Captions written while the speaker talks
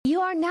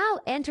are now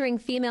entering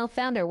Female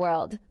Founder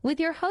World with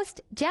your host,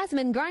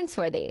 Jasmine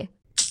Garnsworthy.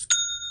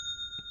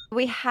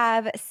 We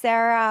have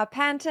Sarah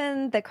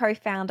Panton, the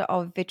co-founder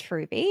of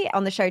Vitruvi,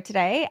 on the show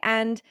today.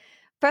 And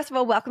first of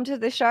all, welcome to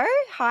the show.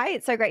 Hi,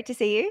 it's so great to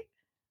see you.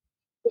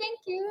 Thank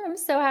you. I'm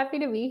so happy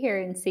to be here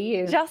and see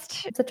you. I'm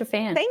such a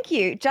fan. Thank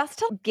you. Just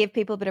to give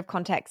people a bit of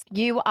context,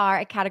 you are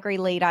a category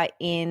leader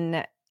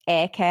in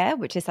air care,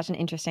 which is such an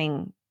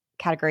interesting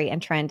category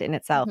and trend in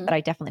itself that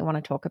I definitely want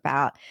to talk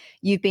about.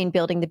 You've been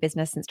building the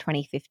business since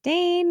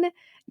 2015.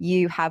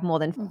 You have more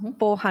than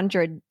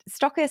 400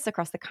 stockists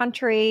across the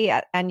country,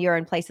 and you're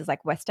in places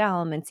like West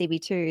Elm and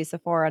CB2,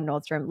 Sephora,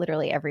 Nordstrom,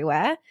 literally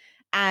everywhere.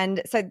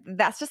 And so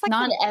that's just like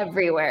not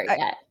everywhere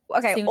yet.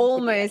 Okay, soon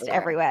almost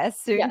everywhere,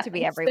 soon to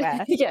be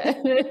everywhere. Yeah.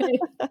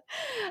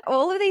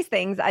 All of these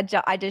things I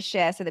just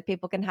share so that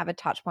people can have a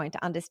touch point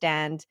to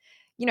understand,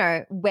 you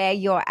know, where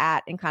you're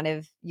at and kind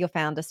of your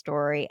founder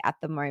story at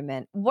the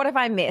moment. What have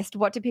I missed?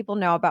 What do people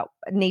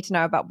need to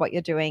know about what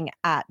you're doing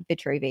at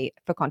Vitruvi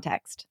for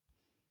context?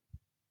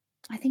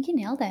 I think you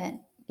nailed it.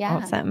 Yeah.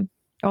 Awesome.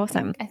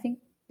 I think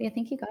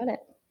you got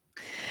it.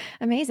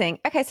 Amazing.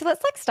 Okay, so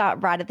let's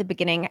start right at the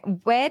beginning.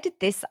 Where did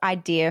this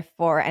idea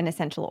for an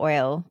essential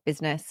oil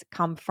business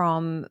come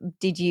from?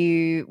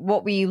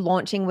 What were you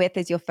launching with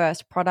as your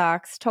first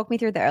products? Talk me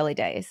through the early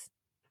days.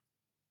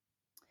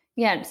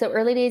 Yeah, so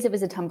early days, it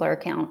was a Tumblr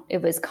account.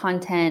 It was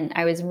content.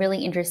 I was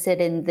really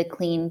interested in the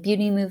clean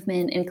beauty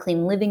movement and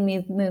clean living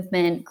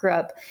movement. Grew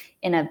up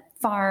in a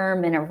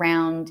farm and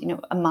around,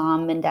 a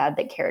mom and dad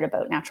that cared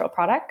about natural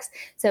products.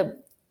 So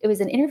it was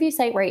an interview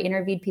site where I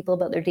interviewed people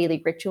about their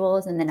daily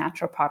rituals and the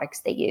natural products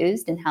they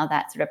used and how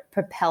that sort of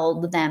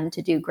propelled them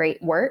to do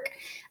great work.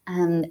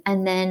 And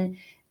then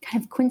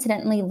kind of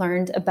coincidentally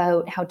learned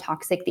about how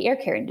toxic the air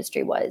care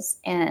industry was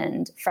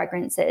and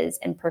fragrances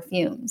and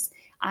perfumes.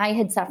 I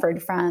had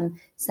suffered from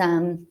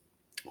some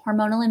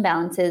hormonal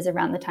imbalances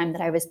around the time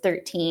that I was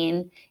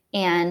 13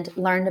 and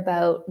learned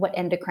about what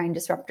endocrine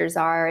disruptors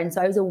are. And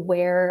so I was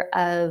aware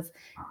of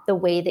the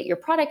way that your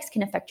products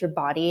can affect your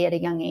body at a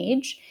young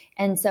age.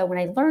 And so when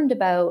I learned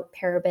about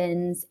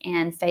parabens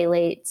and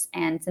phthalates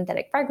and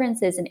synthetic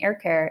fragrances and air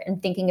care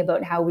and thinking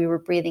about how we were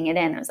breathing it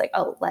in, I was like,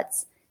 oh,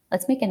 let's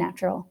make a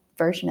natural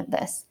version of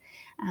this.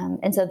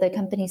 And so the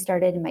company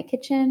started in my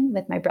kitchen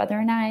with my brother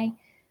and I,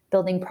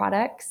 building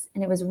products.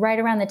 And it was right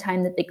around the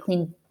time that the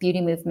clean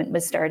beauty movement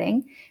was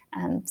starting.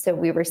 So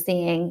we were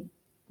seeing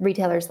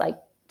retailers like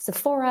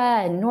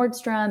Sephora and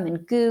Nordstrom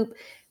and Goop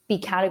be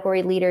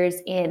category leaders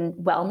in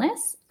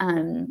wellness.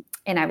 And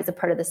I was a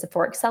part of the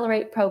Sephora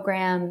Accelerate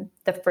program,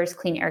 the first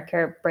clean air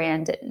care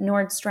brand at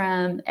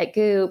Nordstrom, at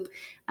Goop,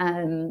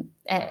 and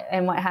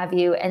what have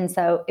you. And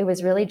so it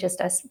was really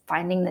just us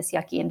finding this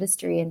yucky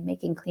industry and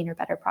making cleaner,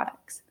 better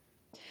products.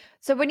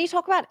 So when you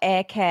talk about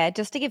air care,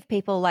 just to give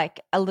people like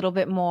a little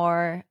bit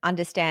more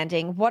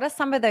understanding, what are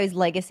some of those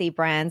legacy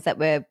brands that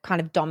were kind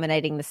of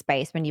dominating the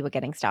space when you were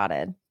getting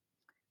started?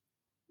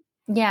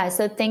 Yeah,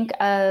 so think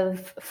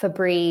of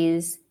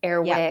Febreze,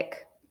 Airwick,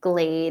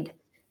 Glade,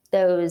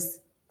 those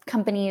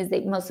companies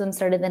that most of them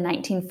started in the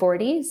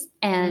 1940s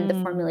and the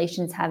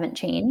formulations haven't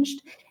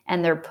changed.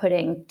 And they're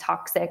putting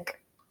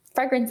toxic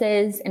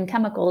fragrances and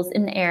chemicals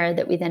in the air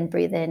that we then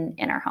breathe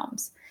in our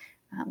homes.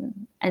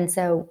 And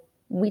so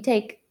we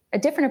take a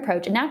different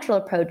approach, a natural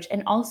approach,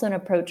 and also an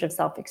approach of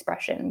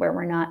self-expression where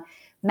we're not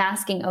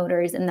masking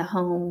odors in the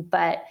home,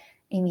 but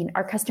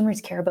our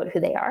customers care about who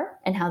they are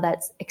and how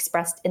that's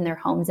expressed in their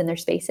homes and their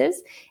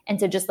spaces. And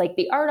so just like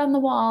the art on the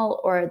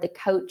wall or the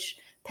couch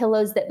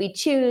pillows that we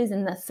choose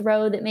and the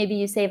throw that maybe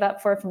you save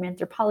up for from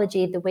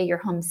Anthropologie, the way your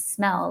home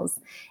smells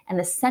and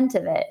the scent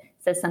of it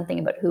says something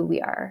about who we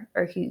are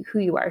or who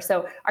you are.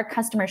 So our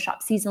customers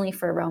shop seasonally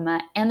for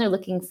aroma and they're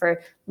looking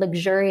for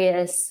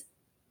luxurious,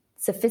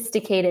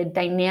 sophisticated,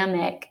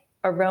 dynamic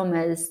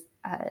aromas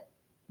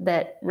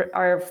that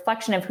are a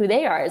reflection of who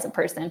they are as a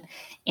person.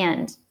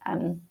 And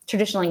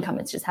traditional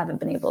incumbents just haven't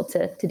been able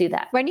to do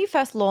that. When you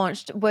first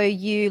launched, were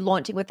you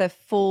launching with a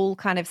full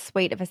kind of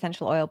suite of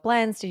essential oil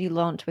blends? Did you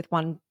launch with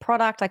one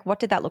product? Like, what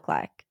did that look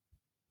like?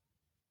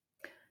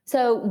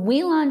 So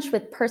we launched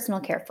with personal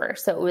care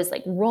first. So it was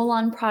like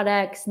roll-on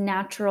products,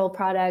 natural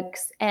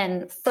products.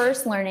 And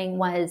first learning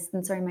was,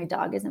 I'm sorry, my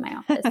dog is in my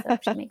office, so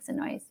she makes a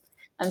noise.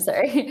 I'm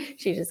sorry,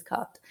 she just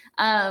coughed.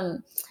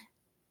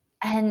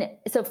 And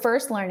so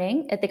first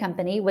learning at the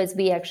company was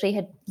we actually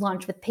had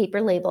launched with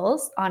paper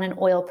labels on an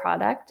oil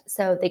product.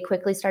 So they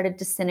quickly started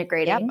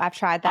disintegrating. Yep, I've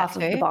tried that off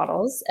too. Of the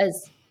bottles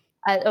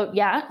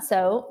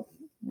So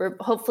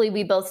hopefully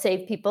we both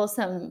save people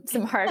some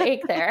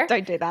heartache there.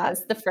 Don't do that.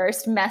 That's the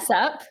first mess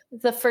up,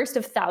 the first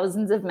of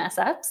thousands of mess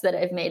ups that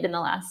I've made in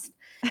the last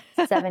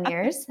 7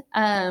 years.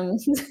 So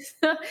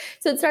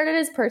it started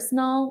as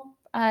personal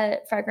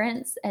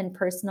fragrance and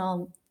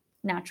personal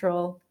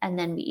natural, and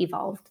then we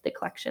evolved the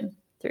collection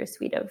through a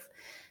suite of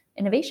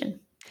innovation.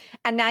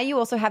 And now you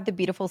also have the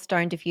beautiful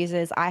stone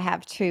diffusers. I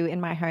have two in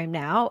my home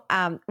now.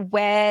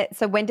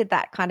 So when did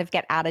that kind of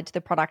get added to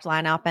the product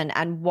lineup,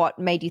 and what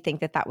made you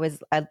think that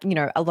was a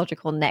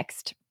logical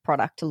next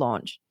product to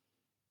launch?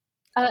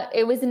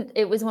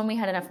 It was when we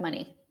had enough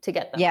money to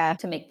get them, Yeah.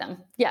 to make them.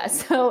 Yeah.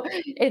 So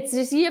it's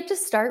just, you have to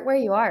start where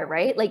you are,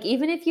 right? Like,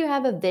 even if you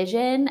have a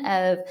vision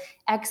of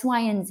X, Y,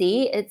 and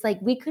Z, it's like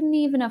we couldn't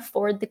even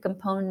afford the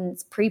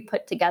components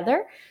pre-put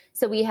together.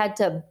 So we had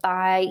to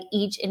buy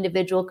each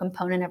individual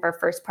component of our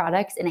first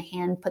products in a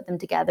hand, put them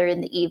together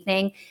in the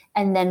evening,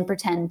 and then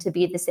pretend to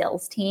be the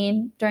sales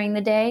team during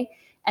the day.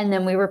 And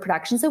then we were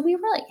production. So we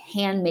were like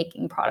hand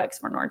making products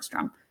for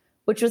Nordstrom,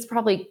 which was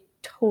probably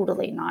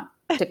totally not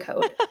to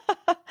code.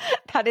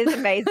 That is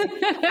amazing.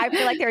 I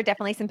feel like there are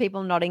definitely some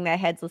people nodding their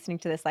heads listening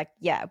to this, like,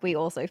 yeah, we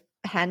also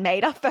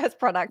handmade our first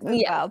products as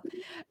Yeah. well.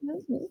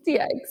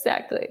 Yeah,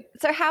 exactly.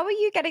 So how are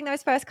you getting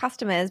those first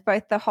customers,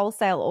 both the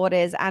wholesale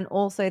orders and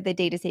also the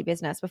D2C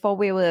business? Before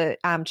we were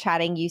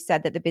chatting, you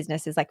said that the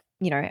business is like,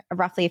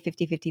 roughly a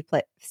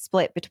 50-50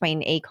 split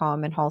between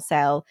e-com and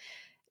wholesale.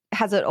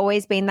 Has it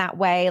always been that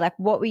way? Like,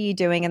 what were you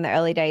doing in the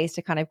early days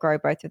to kind of grow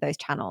both of those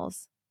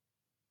channels?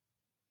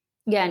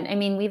 Yeah, and I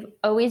mean, we've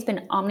always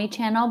been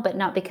omni-channel, but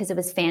not because it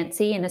was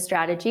fancy and a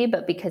strategy,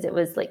 but because it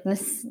was like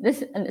this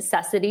a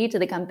necessity to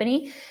the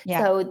company.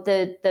 Yeah. So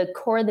the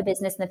core of the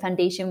business and the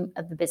foundation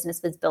of the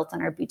business was built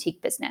on our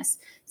boutique business.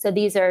 So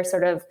these are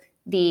sort of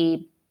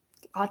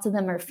lots of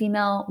them are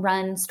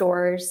female-run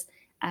stores.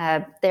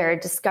 They're a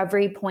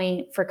discovery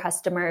point for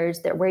customers.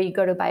 They're where you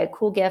go to buy a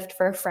cool gift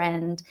for a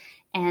friend,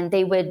 and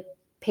they would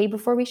pay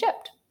before we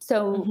shipped.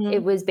 So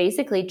it was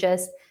basically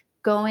just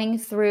going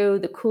through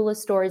the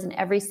coolest stores in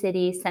every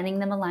city, sending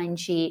them a line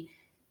sheet,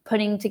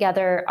 putting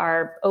together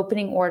our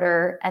opening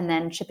order, and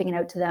then shipping it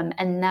out to them.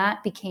 And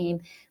that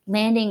became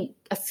landing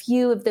a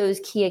few of those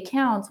key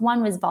accounts.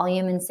 One was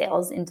volume and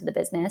sales into the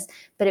business,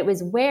 but it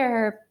was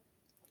where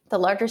the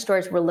larger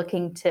stores were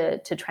looking to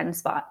trend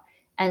spot.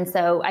 And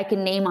so I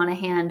can name on a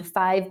hand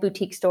 5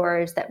 boutique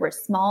stores that were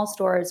small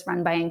stores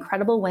run by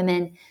incredible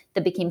women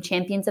that became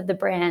champions of the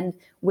brand,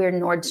 where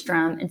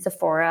Nordstrom and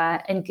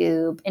Sephora and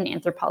Goob and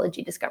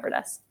Anthropologie discovered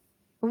us.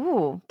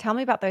 Ooh, tell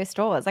me about those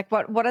stores. Like,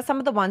 what are some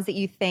of the ones that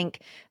you think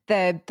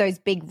those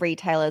big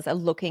retailers are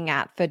looking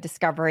at for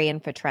discovery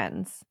and for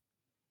trends?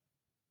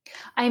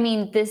 I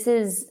mean, this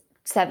is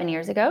 7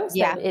 years ago, so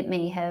Yeah. it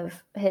may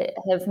have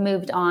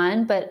moved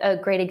on. But a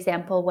great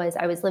example was,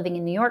 I was living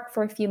in New York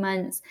for a few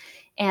months,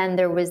 and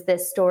there was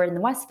this store in the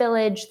West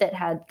Village that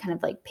had kind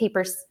of like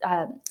papers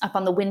up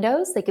on the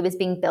windows, like it was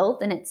being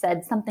built, and it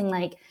said something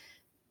like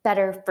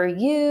 "better for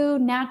you,"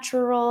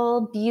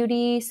 "natural,"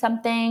 "beauty,"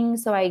 something.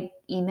 So I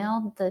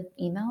emailed the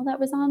email that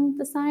was on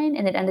the sign,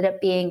 and it ended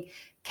up being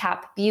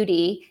Cap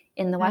Beauty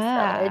in the West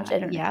Village. I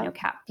don't know if you know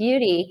Cap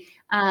Beauty.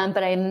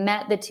 But I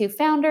met the 2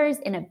 founders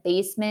in a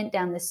basement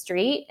down the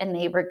street, and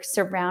they were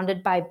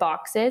surrounded by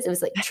boxes. It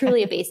was like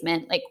truly a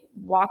basement, like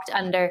walked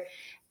under,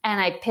 and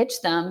I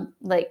pitched them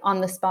like on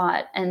the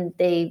spot. And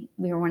we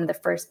were one of the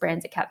first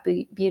brands at Cap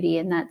Beauty.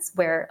 And that's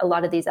where a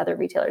lot of these other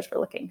retailers were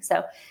looking.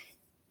 So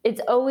I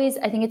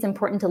think it's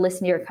important to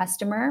listen to your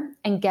customer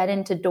and get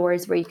into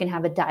doors where you can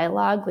have a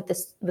dialogue with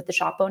the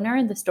shop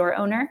owner, the store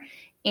owner.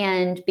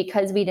 And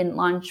because we didn't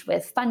launch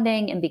with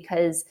funding, and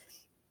because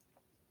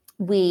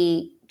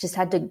we just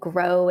had to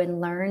grow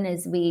and learn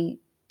as we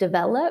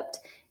developed,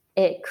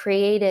 it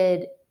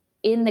created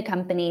in the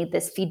company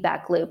this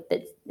feedback loop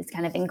that is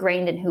kind of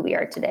ingrained in who we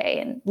are today.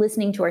 And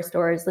listening to our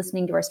stores,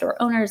 listening to our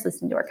store owners,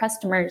 listening to our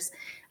customers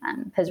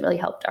has really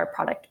helped our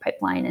product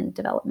pipeline and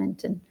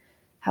development and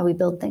how we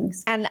build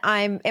things. And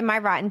am I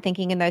right in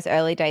thinking in those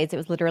early days, it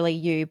was literally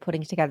you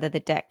putting together the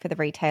deck for the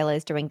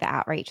retailers, doing the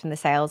outreach and the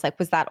sales? Like,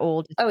 was that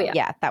all? Oh, yeah.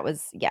 Yeah, that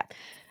was, yeah.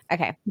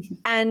 Okay.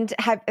 And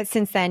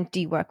since then, do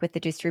you work with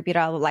the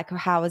distributor? Like,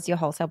 how is your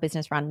wholesale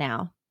business run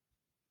now?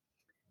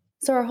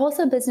 So our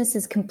wholesale business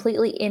is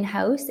completely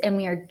in-house, and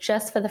we are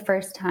just for the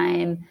first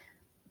time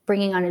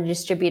bringing on a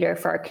distributor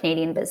for our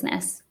Canadian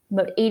business.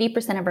 About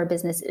 80% of our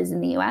business is in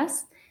the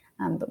US,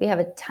 but we have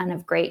a ton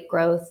of great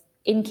growth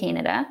in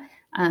Canada.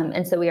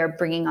 And so we are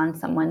bringing on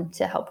someone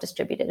to help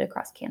distribute it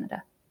across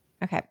Canada.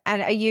 Okay.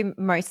 And are you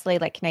mostly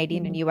like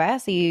Canadian and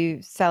US? Are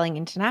you selling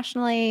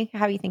internationally?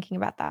 How are you thinking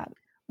about that?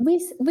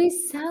 We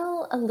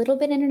sell a little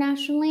bit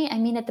internationally. I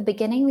mean, at the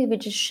beginning, we would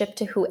just ship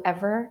to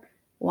whoever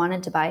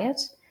wanted to buy it,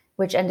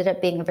 which ended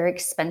up being a very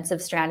expensive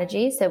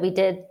strategy. So we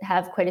did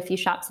have quite a few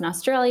shops in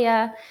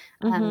Australia.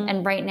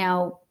 And right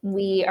now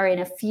we are in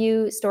a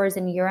few stores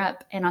in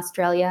Europe and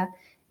Australia,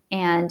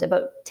 and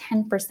about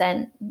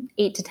 10%,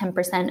 8 to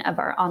 10% of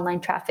our online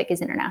traffic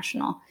is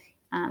international.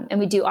 And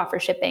we do offer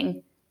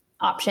shipping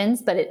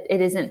options, but it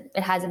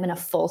hasn't been a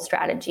full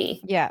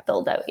strategy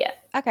filled out yet.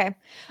 Okay.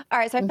 All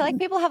right. So I feel like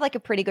people have like a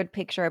pretty good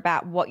picture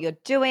about what you're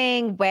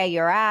doing, where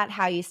you're at,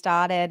 how you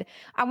started.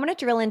 I want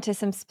to drill into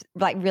some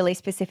like really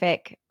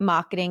specific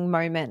marketing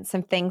moments,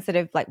 some things that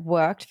have like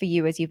worked for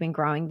you as you've been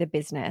growing the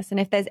business. And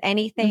if there's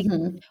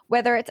anything,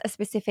 whether it's a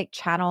specific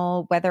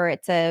channel, whether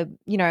it's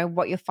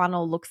what your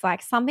funnel looks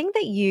like, something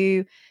that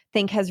you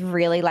think has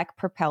really like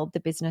propelled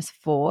the business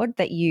forward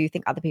that you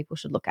think other people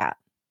should look at.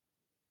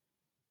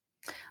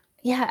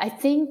 Yeah, I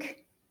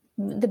think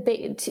The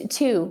big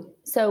two.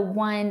 So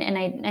one, and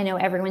I know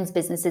everyone's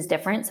business is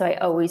different. So I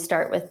always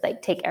start with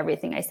like, take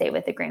everything I say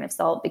with a grain of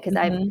salt, because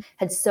I've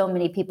had so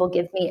many people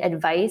give me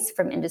advice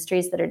from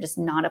industries that are just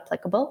not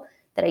applicable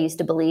that I used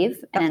to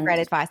believe. That's and great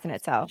advice in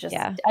itself. just,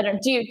 Yeah. I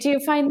don't, do you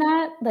find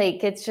that?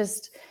 Like, it's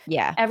just,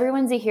 Yeah.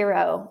 everyone's a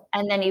hero.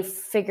 And then you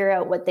figure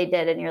out what they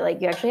did and you're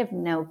like, you actually have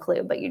no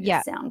clue, but you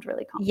just sound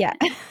really confident.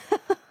 Yeah.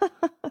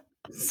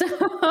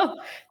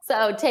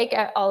 So take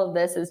all of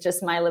this as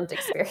just my lived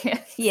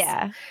experience.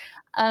 Yeah.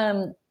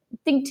 I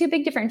think two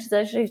big differences. I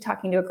was actually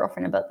talking to a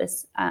girlfriend about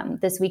this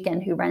this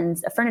weekend who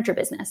runs a furniture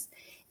business,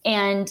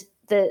 and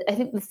I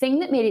think the thing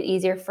that made it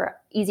easier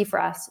for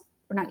us,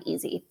 or not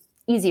easy,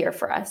 easier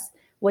for us,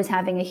 was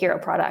having a hero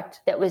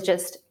product that was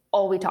just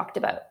all we talked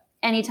about.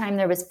 Anytime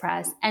there was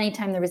press,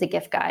 anytime there was a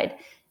gift guide,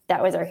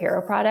 that was our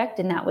hero product,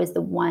 and that was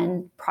the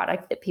one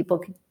product that people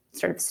could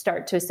sort of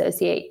start to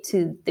associate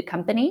to the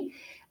company.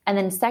 And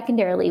then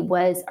secondarily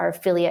was our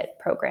affiliate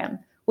program,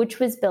 which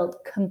was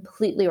built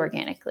completely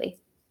organically.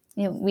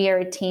 We are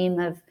a team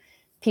of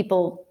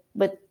people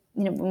with,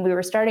 when we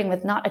were starting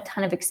with not a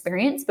ton of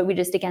experience, but we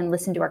just, again,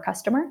 listened to our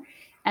customer.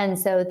 And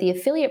so the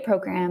affiliate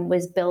program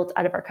was built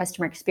out of our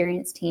customer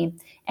experience team.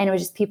 And it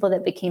was just people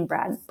that became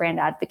brand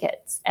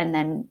advocates. And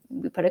then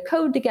we put a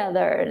code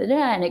together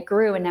and it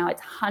grew. And now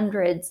it's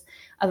hundreds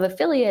of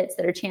affiliates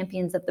that are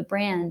champions of the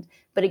brand.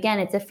 But again,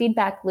 it's a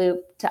feedback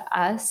loop to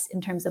us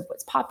in terms of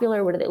what's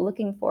popular, what are they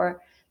looking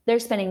for. They're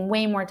spending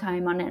way more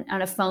time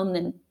on a phone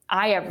than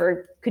I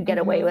ever could get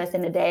away with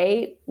in a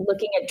day,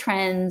 looking at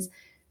trends,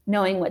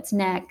 knowing what's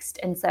next.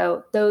 And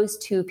so those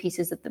two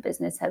pieces of the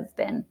business have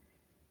been,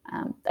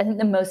 I think,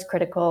 the most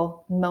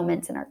critical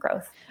moments in our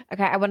growth.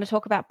 Okay, I want to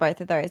talk about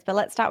both of those, but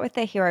let's start with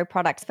the hero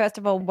product. First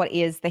of all, what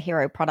is the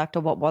hero product,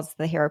 or what was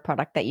the hero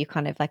product that you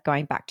kind of like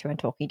going back to and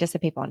talking, just so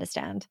people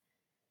understand?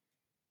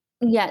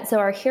 Yeah, so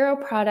our hero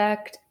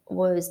product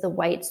was the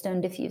White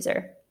Stone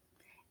diffuser.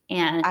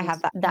 And I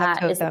have that.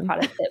 That is the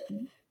product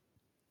that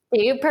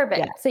you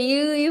perfect. Yeah. So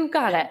you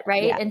got it,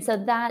 right? Yeah. And so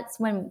that's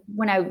when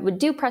I would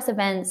do press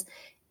events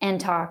and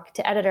talk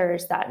to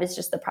editors, that is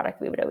just the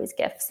product we would always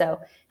gift. So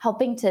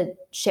helping to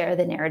share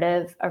the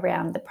narrative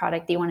around the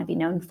product that you want to be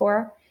known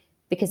for,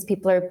 because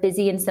people are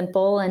busy and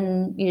simple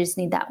and you just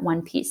need that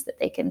one piece that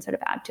they can sort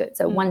of add to it.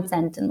 So one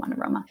scent and one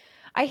aroma.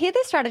 I hear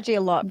this strategy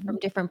a lot from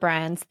different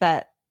brands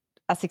that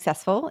are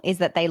successful, is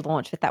that they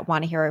launch with that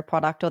one hero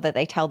product, or that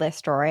they tell their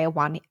story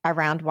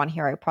around one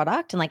hero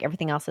product, and like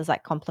everything else is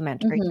like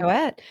complementary to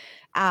it,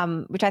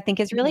 which I think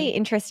is really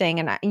interesting.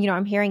 And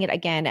I'm hearing it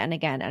again and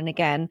again and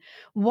again.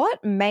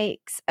 What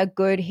makes a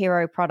good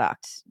hero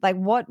product? Like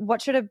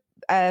what should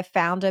a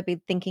founder be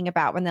thinking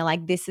about when they're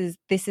like, this is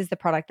the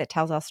product that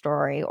tells our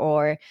story,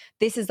 or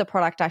this is the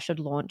product I should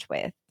launch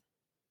with?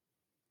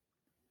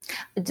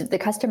 The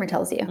customer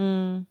tells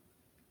you.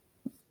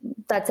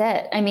 That's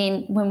it. I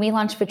mean, when we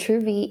launched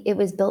Vitruvi, it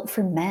was built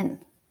for men.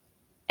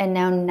 And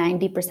now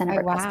 90% of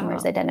our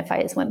customers identify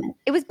as women.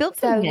 It was built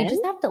for men? So you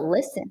just have to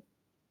listen.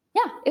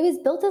 Yeah, it was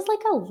built as like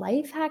a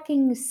life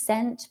hacking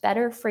scent,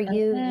 better for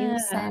you, you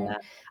scent.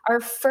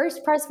 Our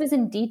first press was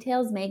in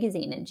Details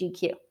magazine in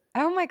GQ.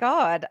 Oh my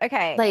God.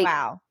 Okay.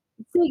 Wow.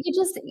 So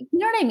you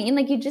know what I mean?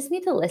 Like, you just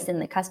need to listen.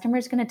 The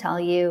customer's going to tell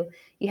you.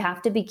 You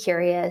have to be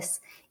curious.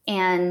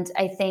 And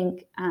I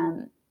think,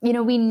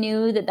 we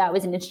knew that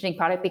was an interesting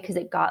product because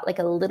it got like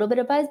a little bit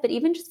of buzz, but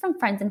even just from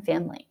friends and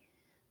family.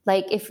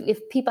 Like if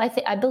people,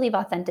 I believe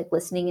authentic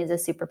listening is a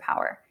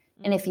superpower.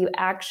 And if you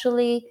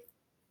actually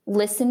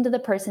listen to the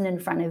person in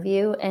front of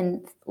you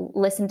and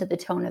listen to the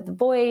tone of the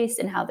voice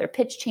and how their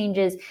pitch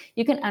changes,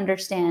 you can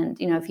understand,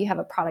 if you have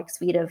a product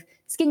suite of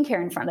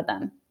skincare in front of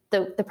them,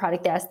 the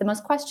product they ask the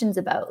most questions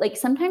about. Like,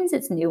 sometimes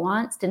it's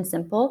nuanced and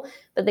simple,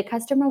 but the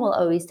customer will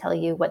always tell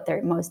you what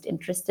they're most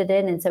interested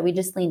in. And so we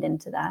just leaned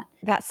into that.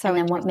 That's so interesting.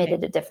 And then what made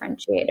it a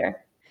differentiator.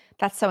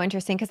 That's so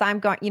interesting, because I'm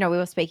going, we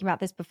were speaking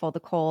about this before the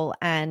call,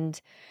 and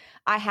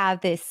I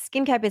have this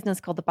skincare business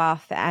called The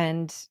Buff,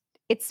 and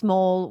it's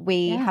small.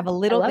 We have a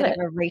little bit of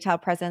a retail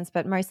presence,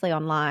 but mostly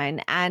online.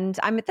 And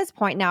I'm at this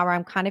point now where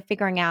I'm kind of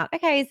figuring out,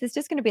 okay, is this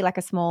just going to be like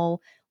a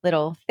small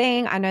little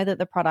thing? I know that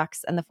the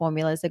products and the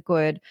formulas are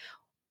good.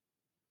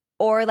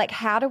 Or like,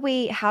 how do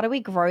we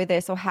grow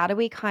this, or how do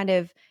we kind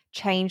of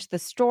change the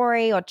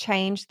story, or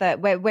change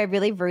that we're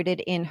really rooted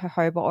in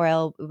jojoba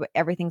oil,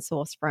 everything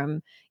sourced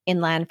from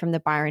inland from the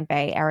Byron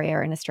Bay area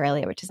in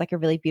Australia, which is like a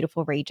really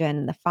beautiful region,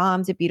 and the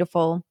farms are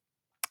beautiful.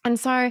 And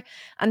so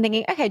I'm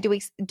thinking, okay, do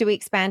we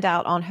expand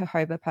out on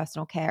jojoba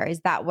personal care?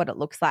 Is that what it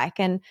looks like?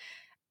 And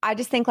I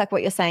just think like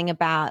what you're saying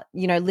about,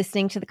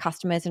 listening to the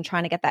customers and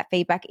trying to get that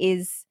feedback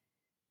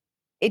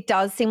it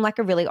does seem like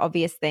a really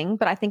obvious thing,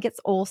 but I think it's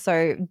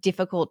also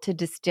difficult to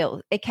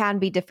distill. It can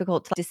be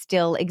difficult to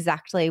distill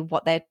exactly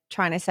what they're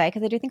trying to say,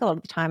 because I do think a lot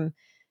of the time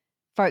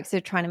folks are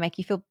trying to make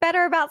you feel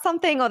better about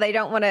something, or they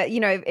don't want to,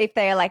 if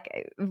they're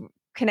like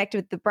connected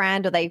with the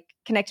brand, or they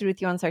connected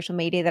with you on social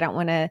media, they don't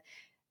want to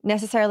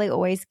necessarily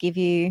always give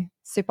you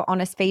super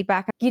honest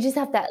feedback. You just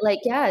have that, like,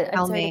 yeah,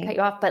 I'm sorry to cut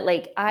you off, but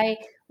like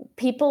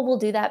people will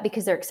do that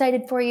because they're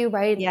excited for you,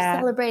 right? Yeah.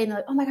 They're celebrating, they're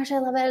like, oh my gosh, I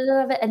love it, I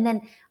love it. And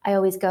then I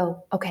always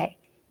go, okay,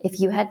 if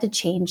you had to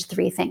change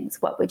 3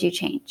 things, what would you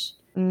change?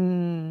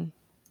 Mm.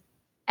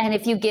 And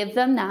if you give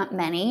them that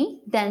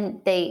many,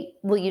 then they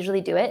will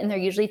usually do it and they're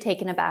usually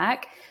taken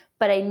aback.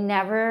 But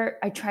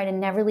I try to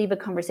never leave a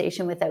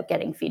conversation without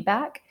getting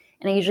feedback.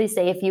 And I usually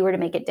say, if you were to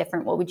make it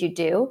different, what would you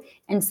do?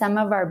 And some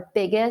of our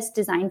biggest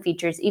design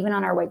features, even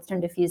on our white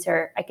stone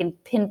diffuser, I can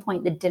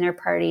pinpoint the dinner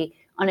party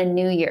on a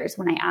New Year's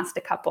when I asked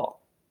a couple,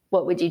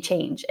 what would you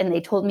change? And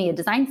they told me a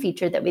design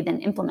feature that we then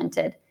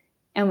implemented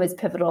and was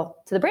pivotal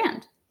to the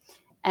brand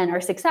and our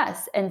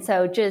success. And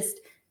so just,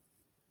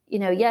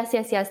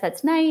 yes,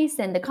 that's nice.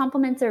 And the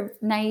compliments are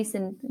nice.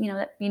 And,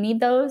 you need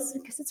those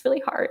because it's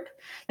really hard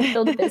to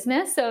build a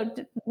business. So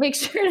make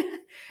sure to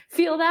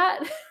feel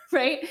that,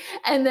 right?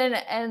 And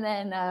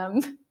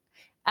then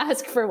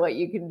ask for what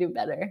you can do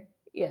better.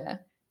 Yeah.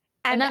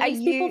 And that makes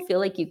people feel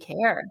like you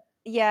care.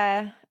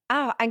 Yeah.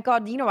 Oh, and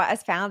God, you know what?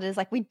 As founders,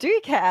 like, we do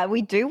care.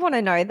 We do want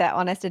to know that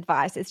honest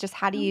advice. It's just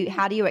how do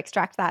you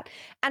extract that?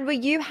 And were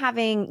you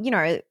having,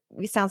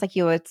 it sounds like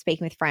you were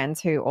speaking with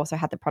friends who also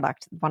had the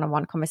product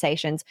one-on-one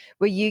conversations.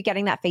 Were you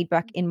getting that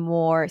feedback in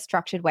more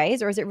structured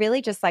ways, or is it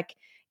really just like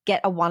get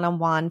a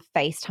one-on-one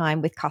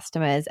FaceTime with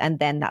customers and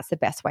then that's the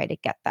best way to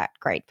get that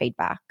great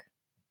feedback?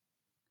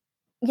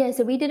 Yeah,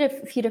 so we did a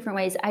few different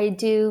ways. I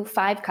do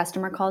 5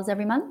 customer calls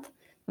every month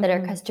that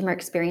our customer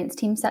experience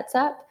team sets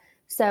up.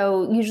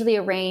 So usually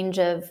a range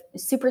of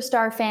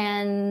superstar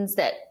fans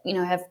that,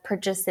 have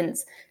purchased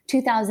since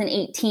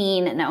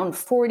 2018 and own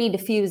 40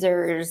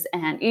 diffusers,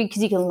 and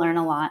because you can learn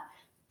a lot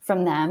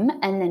from them.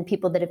 And then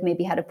people that have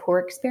maybe had a poor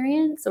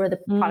experience or the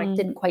product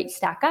didn't quite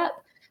stack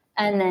up.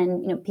 And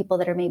then, people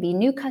that are maybe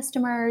new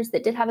customers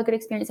that did have a good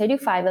experience. I do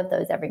 5 of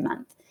those every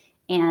month.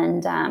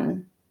 And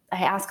I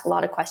ask a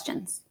lot of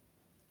questions.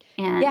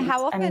 And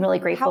I'm really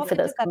grateful for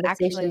those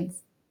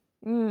conversations.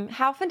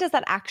 How often does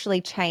that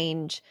actually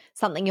change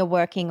something you're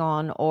working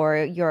on or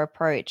your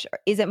approach?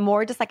 Is it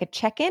more just like a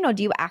check-in, or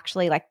do you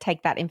actually like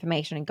take that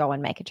information and go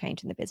and make a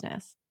change in the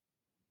business?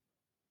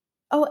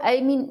 Oh,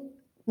 I mean,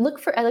 I look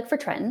for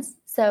trends.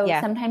 So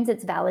sometimes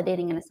it's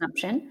validating an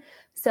assumption.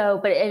 So,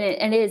 but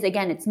it is,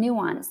 again, it's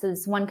nuanced. So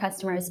this one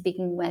customer I was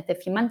speaking with a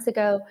few months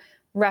ago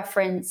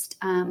referenced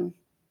not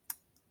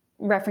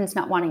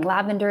wanting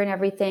lavender and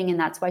everything, and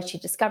that's why she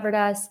discovered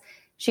us.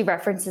 She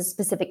referenced a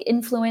specific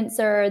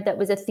influencer that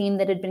was a theme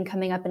that had been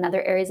coming up in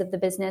other areas of the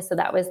business. So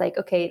that was like,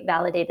 okay,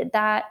 validated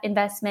that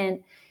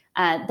investment.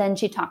 Then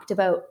she talked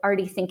about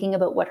already thinking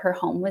about what her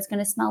home was going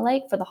to smell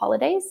like for the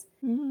holidays.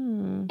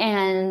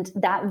 And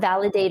that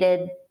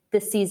validated the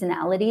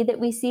seasonality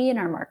that we see in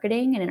our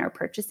marketing and in our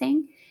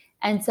purchasing.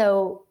 And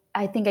so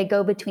I think I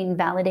go between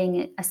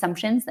validating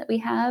assumptions that we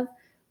have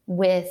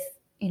with,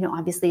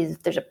 obviously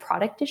if there's a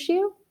product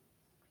issue,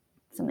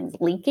 something's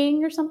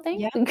leaking or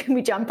something, can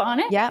we jump on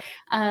it? Yeah.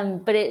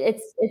 But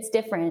it's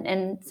different.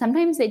 And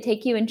sometimes they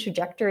take you in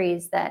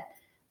trajectories that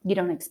you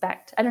don't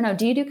expect. I don't know.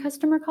 Do you do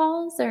customer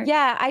calls or?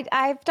 Yeah,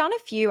 I've done a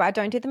few. I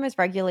don't do them as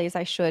regularly as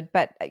I should,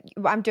 but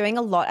I'm doing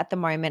a lot at the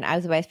moment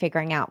as we're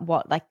figuring out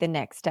what like the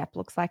next step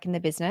looks like in the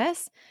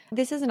business.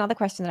 This is another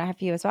question that I have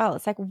for you as well.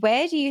 It's like,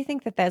 where do you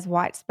think that there's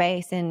white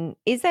space, and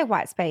is there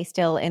white space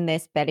still in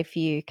this better for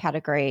you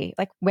category?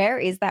 Like, where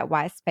is that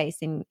white space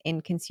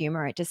in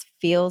consumer? It just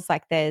feels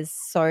like there's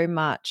so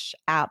much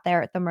out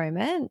there at the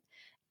moment.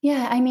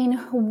 Yeah, I mean,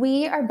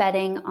 we are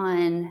betting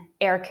on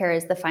air care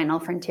as the final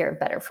frontier of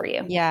better for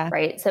you. Yeah.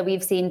 Right. So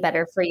we've seen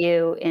better for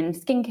you in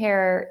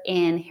skincare,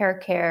 in hair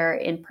care,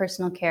 in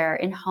personal care,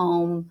 in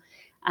home,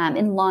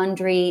 in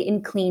laundry,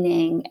 in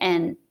cleaning.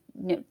 And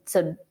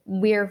so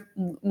we're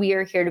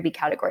here to be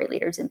category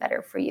leaders in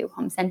better for you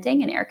home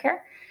scenting and air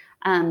care.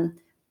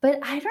 But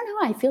I don't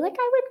know. I feel like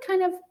I would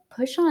kind of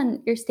push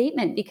on your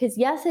statement because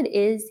yes, it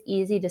is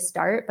easy to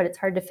start, but it's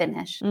hard to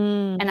finish.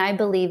 And I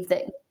believe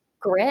that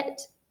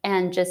grit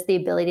and just the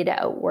ability to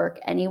outwork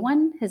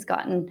anyone has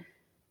gotten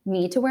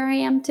me to where I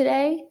am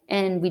today.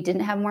 And we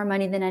didn't have more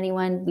money than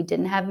anyone. We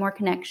didn't have more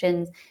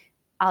connections.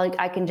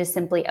 I can just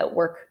simply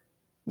outwork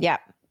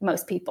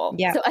most people.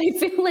 Yeah. So I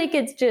feel like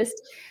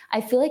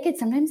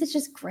sometimes it's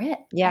just grit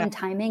and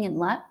timing and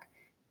luck.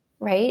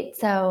 Right.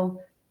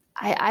 So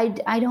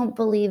I don't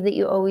believe that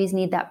you always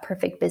need that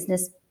perfect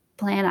business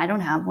plan. I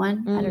don't have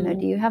one. I don't know.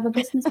 Do you have a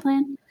business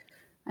plan?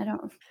 I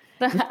don't.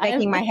 It's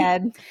making my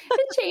head.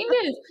 It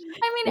changes.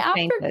 I mean,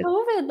 after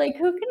COVID, like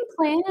who can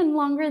plan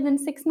longer than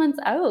 6 months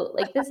out?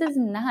 Like this is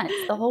nuts.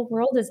 The whole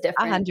world is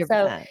different. 100%.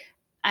 So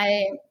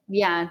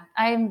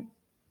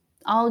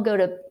I'll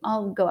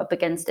go up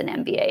against an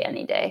MBA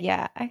any day.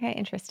 Yeah. Okay.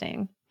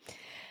 Interesting.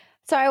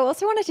 So I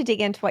also wanted to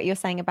dig into what you're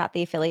saying about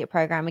the affiliate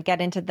program and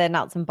get into the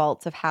nuts and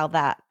bolts of how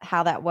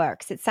that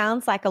works. It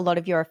sounds like a lot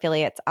of your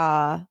affiliates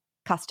are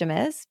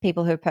customers,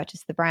 people who have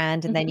purchased the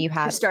brand, and then you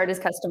have start as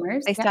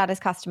customers. They start as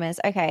customers.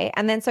 Okay.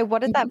 And then so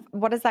what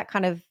does that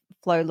kind of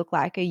flow look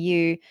like?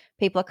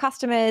 People are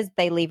customers,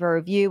 they leave a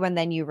review, and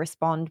then you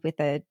respond with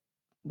a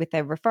with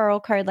a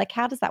referral code? Like,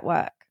 how does that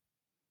work?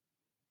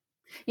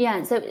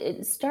 Yeah, so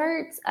it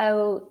starts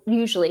out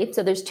usually,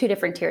 so there's two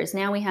different tiers.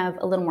 Now we have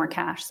a little more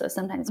cash, so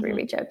sometimes we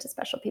reach out to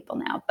special people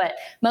now, but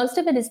most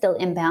of it is still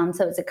inbound.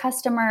 So it's a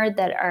customer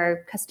that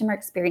our customer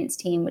experience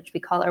team, which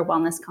we call our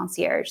wellness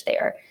concierge, they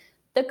are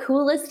the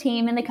coolest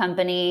team in the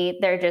company.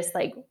 They're just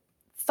like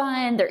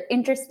fun, they're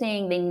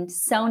interesting, they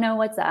so know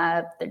what's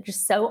up, they're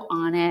just so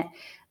on it.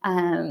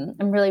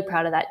 I'm really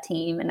proud of that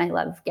team, and I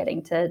love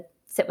getting to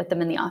sit with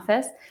them in the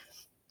office.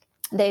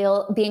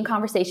 They'll be in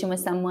conversation with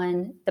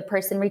someone, the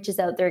person reaches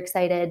out, they're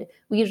excited.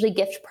 We usually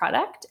gift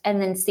product and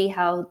then see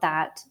how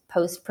that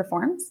post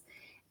performs.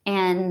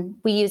 And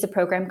we use a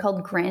program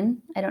called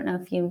Grin. I don't know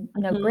if you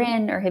know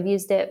Grin or have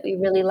used it. We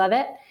really love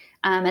it.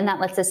 And that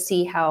lets us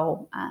see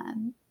how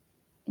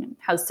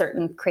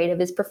certain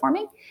creative is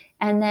performing.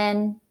 And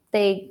then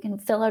they can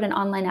fill out an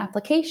online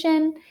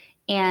application,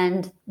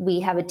 and we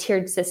have a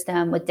tiered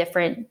system with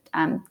different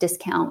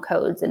discount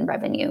codes and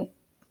revenue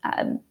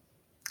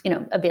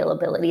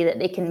availability that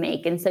they can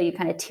make. And so you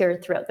kind of tier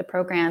throughout the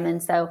program.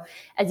 And so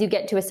as you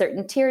get to a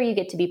certain tier, you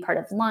get to be part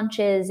of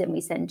launches, and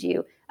we send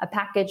you a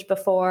package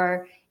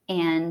before.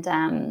 And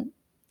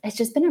it's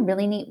just been a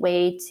really neat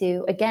way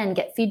to, again,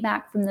 get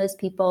feedback from those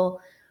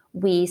people.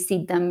 We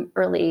seed them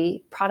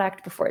early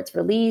product before it's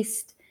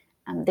released.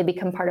 They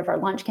become part of our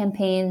launch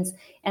campaigns.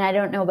 And I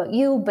don't know about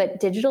you, but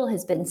digital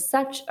has been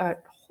such a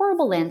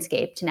horrible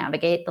landscape to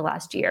navigate the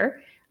last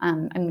year.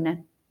 I'm going to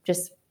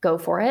just go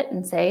for it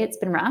and say it's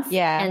been rough.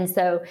 Yeah. And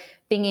so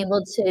being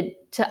able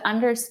to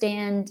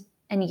understand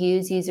and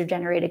use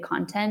user-generated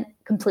content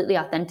completely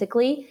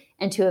authentically,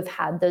 and to have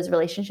had those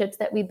relationships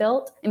that we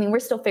built. I mean, we're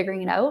still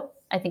figuring it out.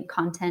 I think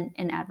content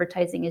and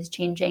advertising is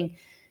changing.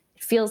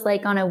 It feels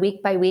like on a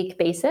week-by-week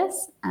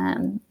basis,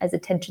 as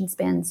attention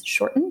spans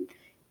shorten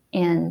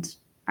and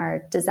our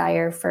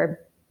desire for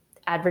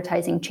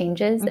advertising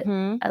changes at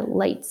a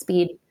light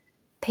speed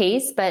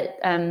pace. But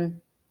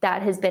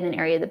that has been an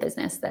area of the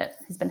business that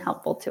has been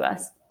helpful to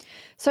us.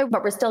 So,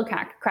 but we're still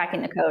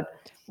cracking the code.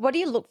 What do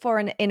you look for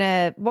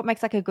in what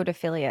makes like a good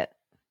affiliate?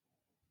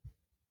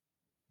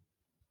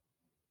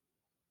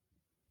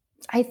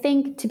 I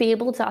think to be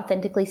able to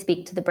authentically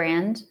speak to the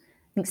brand,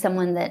 I think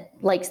someone that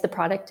likes the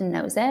product and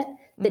knows it,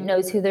 that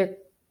knows who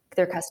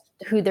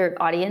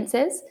their audience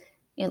is.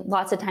 You know,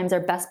 lots of times our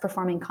best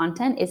performing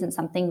content isn't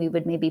something we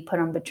would maybe put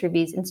on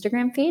Vitruvi's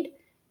Instagram feed,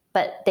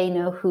 but they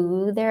know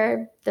who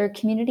their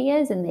community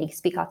is, and they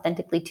speak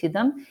authentically to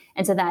them.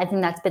 And so I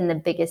think that's been the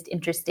biggest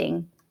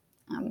interesting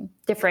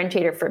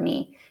differentiator for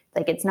me.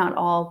 Like, it's not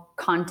all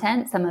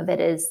content. Some of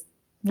it is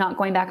not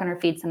going back on our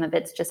feed. Some of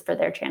it's just for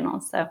their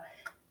channels. So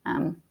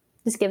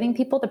just giving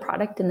people the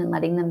product and then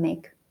letting them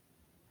make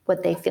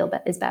what they feel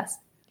is best.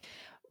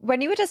 When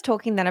you were just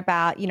talking then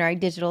about,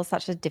 digital is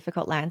such a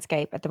difficult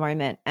landscape at the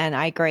moment, and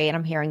I agree, and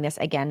I'm hearing this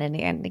again and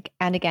again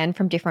and again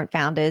from different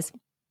founders.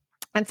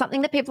 And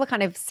something that people are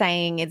kind of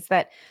saying is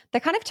that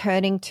they're kind of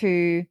turning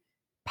to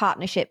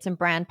partnerships and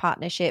brand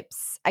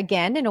partnerships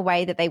again in a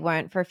way that they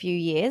weren't for a few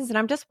years. And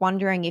I'm just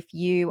wondering if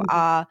you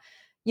are,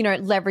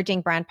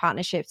 leveraging brand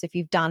partnerships, if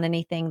you've done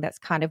anything that's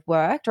kind of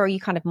worked, or are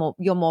you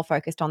you're more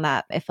focused on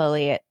that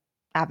affiliate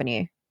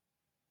avenue?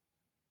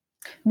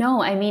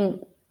 No, I mean,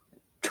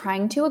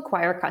 trying to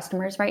acquire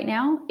customers right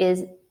now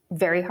is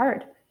very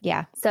hard.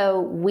 Yeah.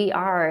 So we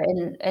are,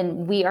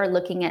 and we are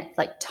looking at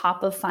like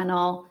top of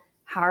funnel.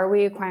 How are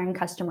we acquiring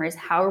customers?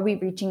 How are we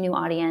reaching new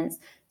audience?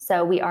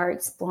 So we are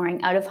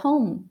exploring out of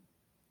home,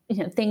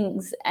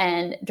 things,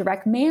 and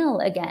direct mail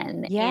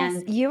again. Yes,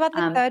 and you are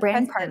the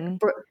third person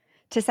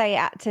to say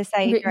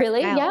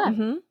really, mail. yeah.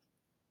 Mm-hmm.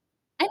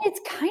 And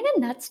it's kind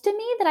of nuts to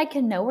me that I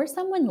can know where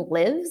someone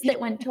lives that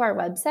went to our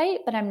website,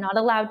 but I'm not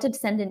allowed to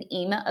send an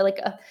email, like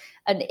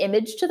an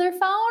image to their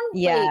phone.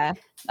 Yeah.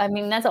 I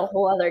mean, that's a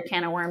whole other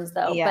can of worms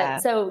though. Yeah.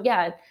 But so,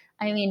 yeah,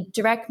 I mean,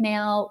 direct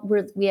mail,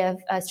 we have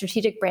a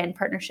strategic brand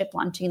partnership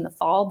launching in the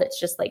fall. That's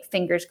just like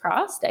fingers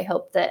crossed. I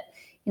hope that,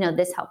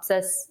 this helps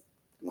us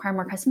acquire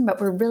more customers, but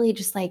we're really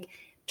just like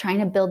trying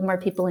to build more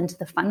people into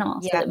the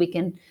funnel so that we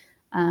can,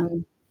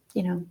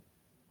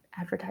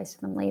 advertise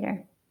to them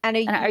later. And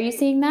are you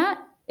seeing that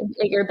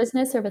at your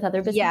business or with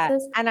other businesses? Yeah,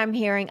 and I'm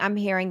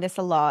hearing this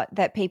a lot,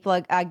 that people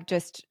are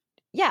just,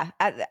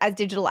 as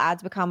digital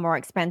ads become more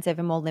expensive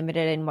and more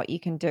limited in what you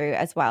can do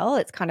as well,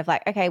 it's kind of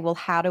like, okay, well,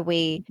 how do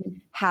we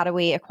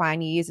acquire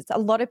new users? A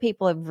lot of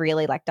people are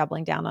really like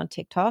doubling down on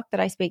TikTok that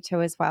I speak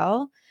to as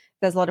well.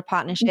 There's a lot of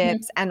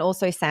partnerships and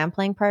also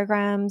sampling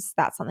programs.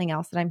 That's something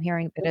else that I'm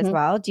hearing a bit as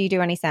well. Do you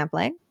do any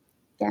sampling?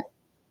 Yeah.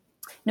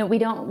 No, we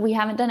don't. We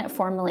haven't done it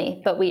formally,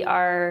 but we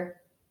are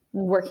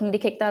working to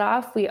kick that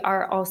off. We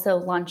are also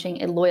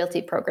launching a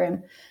loyalty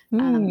program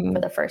for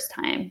the first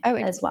time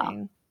as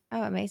well.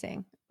 Oh,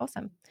 amazing.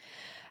 Awesome.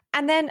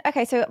 And then,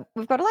 okay, so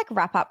we've got to like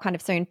wrap up kind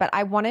of soon, but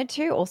I wanted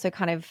to also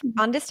kind of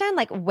understand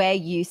like where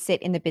you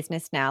sit in the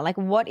business now. Like,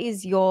 what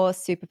is your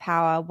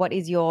superpower? What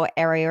is your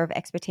area of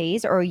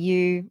expertise? Or are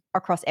you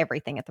across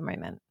everything at the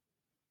moment?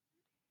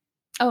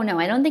 Oh, no,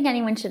 I don't think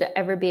anyone should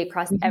ever be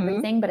across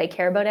everything, but I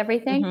care about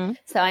everything.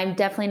 So I'm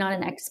definitely not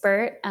an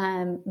expert.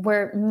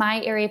 Where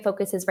my area of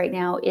focus is right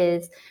now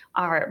is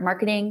our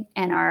marketing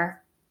and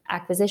our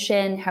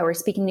acquisition, how we're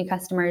speaking to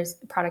customers,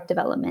 product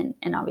development,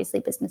 and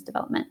obviously business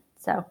development.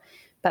 So,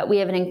 but we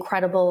have an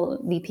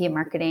incredible VP of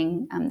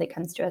marketing that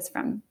comes to us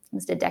from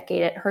almost a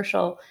decade at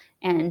Herschel,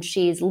 and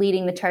she's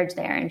leading the charge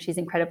there, and she's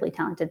incredibly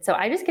talented. So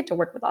I just get to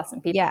work with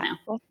awesome people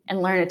now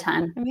and learn a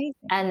ton. Amazing.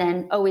 And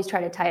then always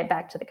try to tie it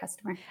back to the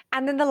customer.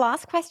 And then the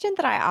last question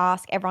that I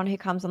ask everyone who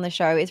comes on the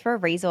show is for a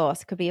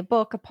resource. It could be a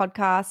book, a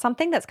podcast,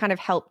 something that's kind of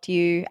helped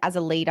you as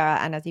a leader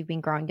and as you've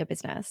been growing your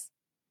business.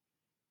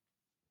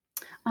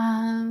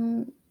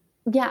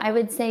 Yeah, I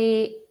would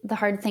say The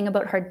Hard Thing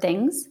About Hard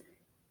Things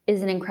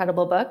is an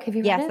incredible book. Have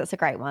you read it? Yes, that's a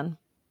great one.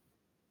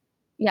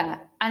 Yeah.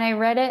 And I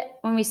read it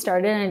when we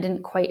started and it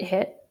didn't quite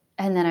hit.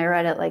 And then I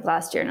read it like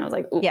last year and I was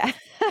like, ooh, yeah.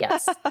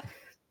 yes.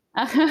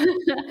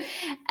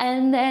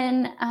 And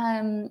then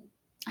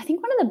I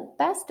think one of the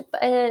best,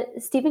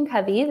 Stephen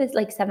Covey, this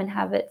like 7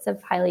 Habits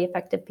of Highly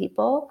Effective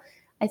People,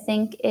 I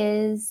think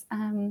is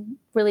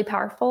really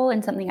powerful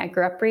and something I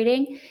grew up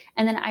reading.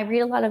 And then I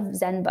read a lot of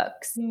Zen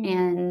books,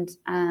 and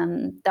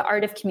The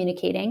Art of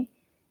Communicating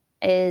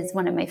is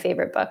one of my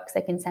favorite books.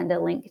 I can send a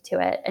link to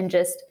it, and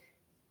just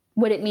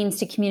what it means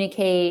to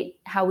communicate,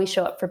 how we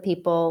show up for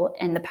people,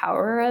 and the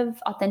power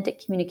of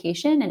authentic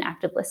communication and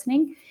active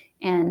listening.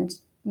 And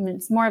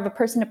it's more of a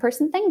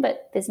person-to-person thing,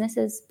 but business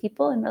is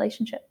people and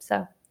relationships. So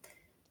I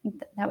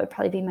think that would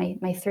probably be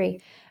my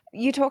 3.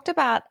 You talked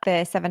about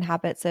the 7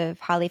 habits of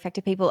highly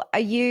effective people. Are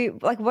you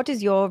like, what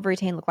does your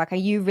routine look like? Are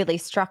you really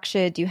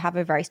structured? Do you have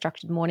a very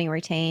structured morning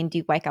routine? Do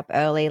you wake up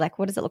early? Like,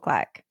 what does it look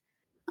like?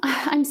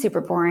 I'm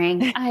super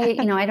boring. I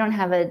don't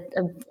have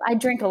I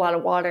drink a lot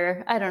of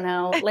water. I don't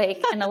know,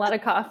 like, and a lot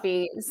of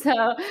coffee.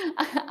 So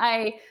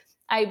I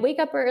wake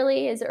up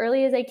early as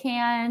I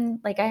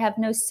can. Like, I have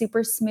no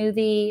super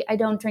smoothie. I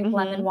don't drink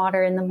lemon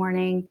water in the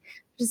morning.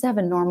 Just have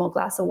a normal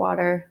glass of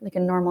water, like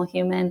a normal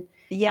human.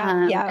 Yeah.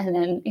 And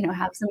then,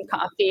 have some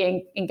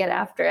coffee and get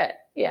after it.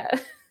 Yeah.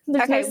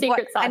 There's no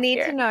secret sauce I need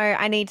here.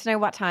 to know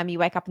what time you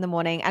wake up in the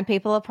morning. And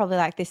people are probably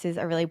like, this is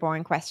a really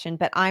boring question,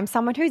 but I'm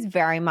someone who's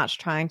very much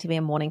trying to be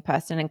a morning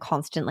person and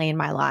constantly in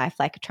my life,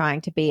 like trying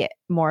to be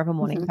more of a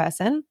morning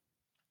person,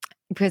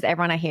 because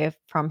everyone I hear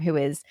from who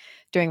is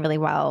doing really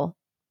well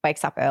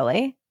wakes up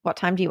early. What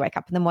time do you wake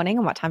up in the morning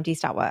and what time do you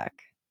start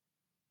work?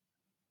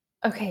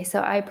 Okay.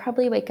 So I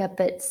probably wake up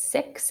at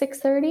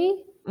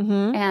 6:30.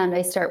 And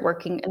I start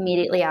working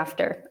immediately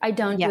after. I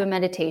don't do a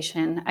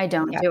meditation. I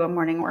don't do a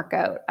morning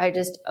workout. I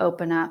just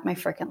open up my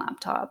freaking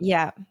laptop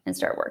and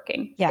start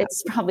working.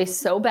 It's probably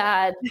so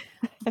bad,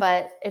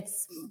 but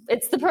it's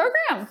the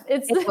program.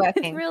 It's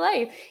real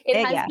life.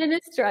 It has been a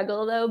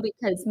struggle though,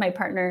 because my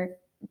partner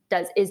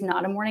is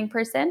not a morning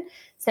person.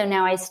 So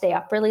now I stay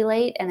up really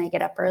late and I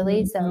get up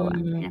early. So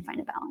I'm trying to find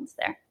a balance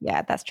there.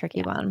 Yeah, that's a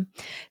tricky one.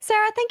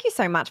 Sarah, thank you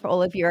so much for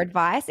all of your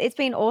advice. It's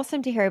been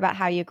awesome to hear about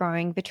how you're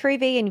growing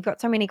Vitruvi, and you've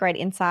got so many great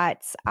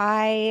insights.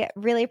 I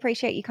really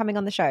appreciate you coming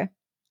on the show.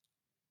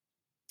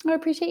 I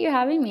appreciate you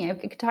having me. I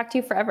could talk to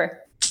you forever.